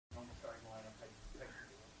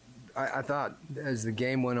I thought as the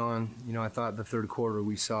game went on, I thought the third quarter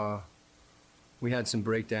we had some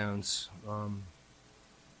breakdowns,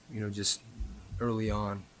 just early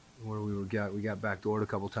on where we got backdoored a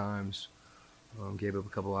couple times, gave up a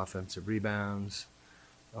couple offensive rebounds.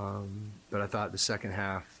 But I thought the second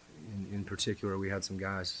half, in particular, we had some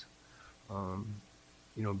guys,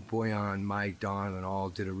 Boyan, Mike, Donovan all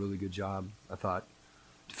did a really good job, I thought,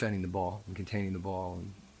 defending the ball and containing the ball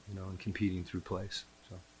and competing through plays.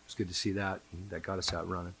 So it's good to see that, and that got us out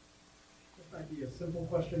running. This might be a simple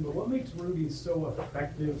question, but what makes Rudy so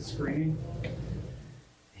effective screening?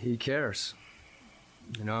 He cares.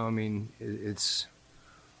 It's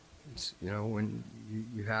when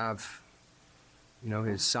you have,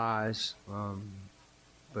 his size,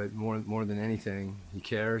 but more than anything, he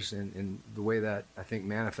cares, and the way that I think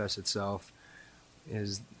manifests itself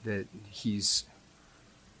is that he's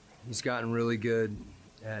gotten really good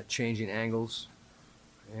at changing angles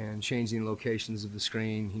and changing locations of the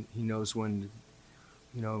screen. He knows when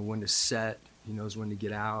to set. He knows when to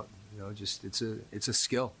get out. It's a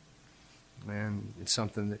skill, and it's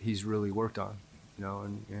something that he's really worked on.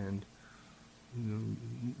 And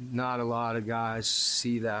not a lot of guys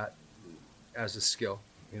see that as a skill.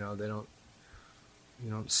 They don't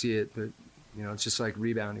see it, but it's just like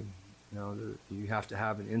rebounding. You have to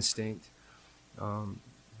have an instinct.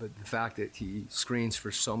 But the fact that he screens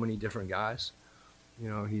for so many different guys,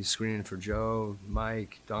 he's screening for Joe,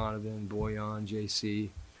 Mike, Donovan, Boyan, JC,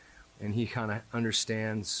 and he kind of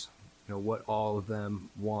understands, what all of them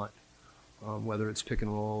want, whether it's pick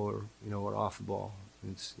and roll or off the ball.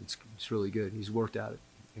 It's really good. He's worked at it,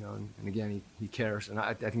 and again, he cares, and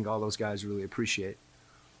I think all those guys really appreciate,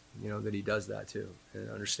 that he does that too, and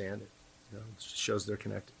understand it. It shows they're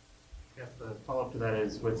connected. I guess the follow-up to that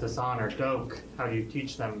is, with Hassan or Doak, how do you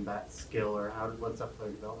teach them that skill, or what's up the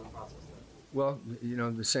development process there? Well,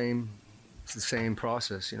 it's the same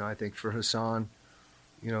process. I think for Hassan,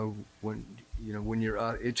 when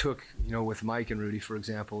you're it took, with Mike and Rudy, for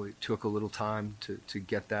example, it took a little time to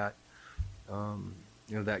get that,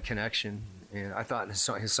 that connection. And I thought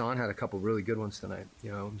Hassan had a couple really good ones tonight,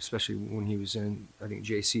 especially when he was in. I think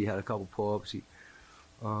JC had a couple pull-ups.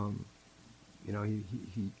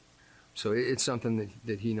 So it's something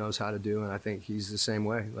that he knows how to do, and I think he's the same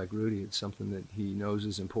way, like Rudy. It's something that he knows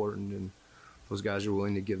is important, and those guys are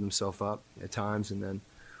willing to give themselves up at times. And then,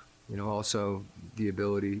 also the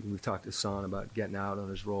ability, we've talked to Son about getting out on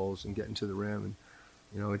his rolls and getting to the rim,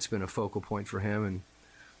 and, it's been a focal point for him. And,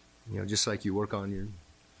 just like you work on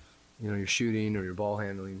your shooting or your ball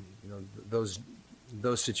handling, those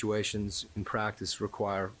situations in practice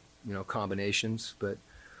require, combinations, but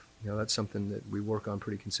that's something that we work on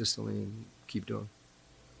pretty consistently and keep doing.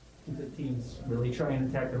 The teams really try and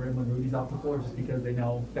attack the rim when Rudy's off the floor just because they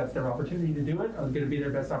know that's their opportunity to do it, or it's going to be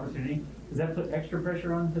their best opportunity. Does that put extra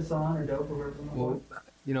pressure on Hassan or Dope or whoever?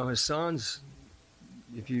 Well, Hassan's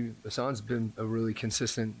been a really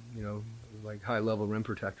consistent, like high-level rim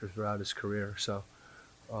protector throughout his career. So,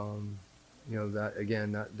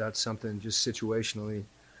 that's something just situationally,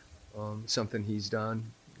 something he's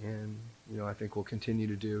done. And, I think we'll continue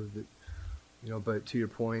to do that, but to your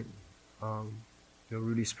point,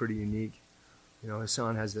 Rudy's pretty unique.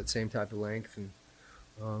 Hassan has that same type of length, and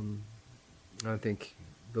I think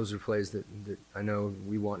those are plays that I know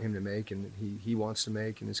we want him to make, and that he wants to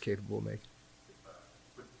make and is capable of making.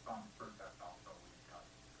 With Hassan's first half also, we got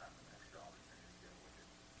kind of an extra opportunity to get a look at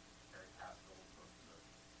Eric Pascal from the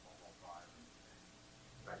 12-5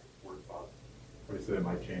 and back to the 4 spot. Obviously, that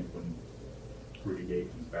might change when Rudy Gay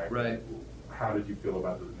comes back. Right. How did you feel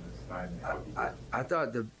about those minutes tonight? I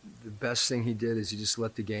thought the best thing he did is he just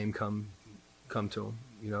let the game come to him.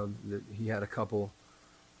 That he had a couple,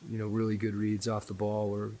 really good reads off the ball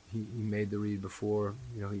where he made the read before,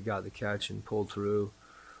 he got the catch and pulled through.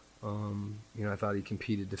 I thought he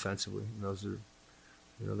competed defensively. And those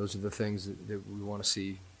are the things that we want to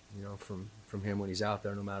see, from him when he's out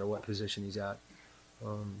there, no matter what position he's at.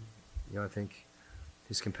 I think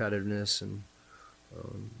his competitiveness and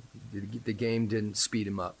the game didn't speed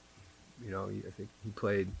him up. I think he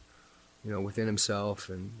played, within himself,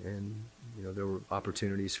 and there were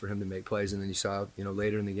opportunities for him to make plays. And then you saw,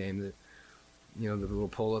 later in the game that, the little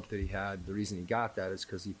pull-up that he had, the reason he got that is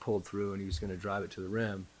because he pulled through and he was going to drive it to the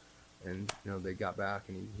rim. And, they got back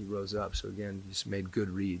and he rose up. So, again, he just made good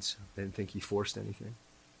reads. I didn't think he forced anything.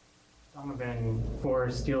 Donovan,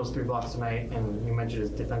 4 steals, 3 blocks tonight, and you mentioned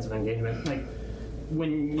his defensive engagement.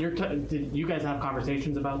 When did you guys have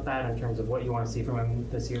conversations about that in terms of what you want to see from him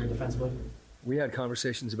this year defensively? We had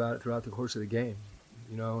conversations about it throughout the course of the game.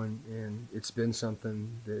 you know, and it's been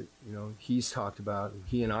something that, you know, he's talked about.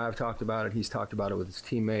 He and I have talked about it. He's talked about it with his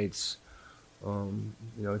teammates. You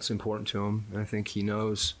know, it's important to him, and I think he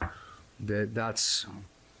knows that that's,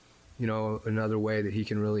 you know, another way that he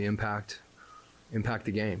can really impact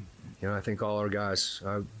the game. You know, I think all our guys,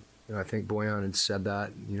 you know, I think Boyan had said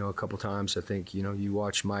that, you know, a couple times. I think, you know, you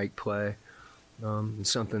watch Mike play.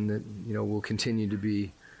 It's something that, you know, will continue to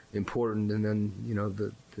be important, and then, you know,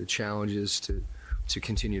 the challenge is to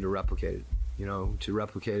continue to replicate it. You know, to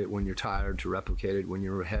replicate it when you're tired, to replicate it when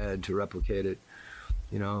you're ahead, to replicate it,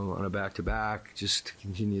 you know, on a back-to-back, just to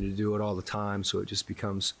continue to do it all the time, so it just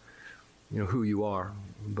becomes, you know, who you are.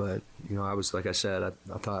 But, you know, I was, like I said,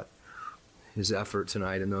 I thought his effort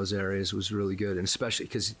tonight in those areas was really good, and especially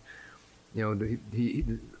because, you know, he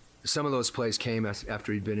some of those plays came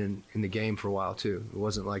after he'd been in the game for a while too. It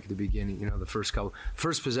wasn't like at the beginning, you know, the first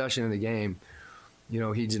possession of the game, you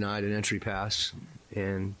know, he denied an entry pass,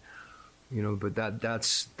 and, you know, but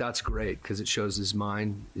that's great because it shows his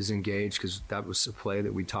mind is engaged, because that was a play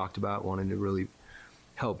that we talked about, wanting to really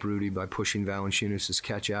help Rudy by pushing Valanciunas'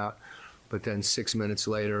 catch out. But then 6 minutes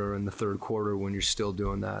later, or in the third quarter, when you're still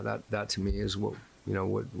doing that to me is what, you know,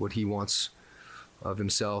 what he wants of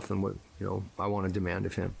himself, and what, you know, I want to demand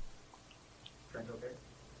of him. Trent okay?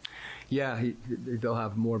 Yeah, they'll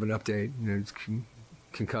have more of an update. You know, it's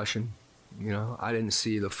concussion. You know, I didn't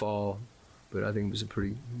see the fall, but I think it was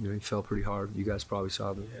you know, he fell pretty hard. You guys probably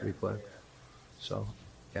saw the replay. So,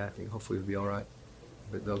 yeah, I think hopefully it'll be all right.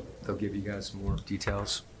 But they'll give you guys more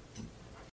details.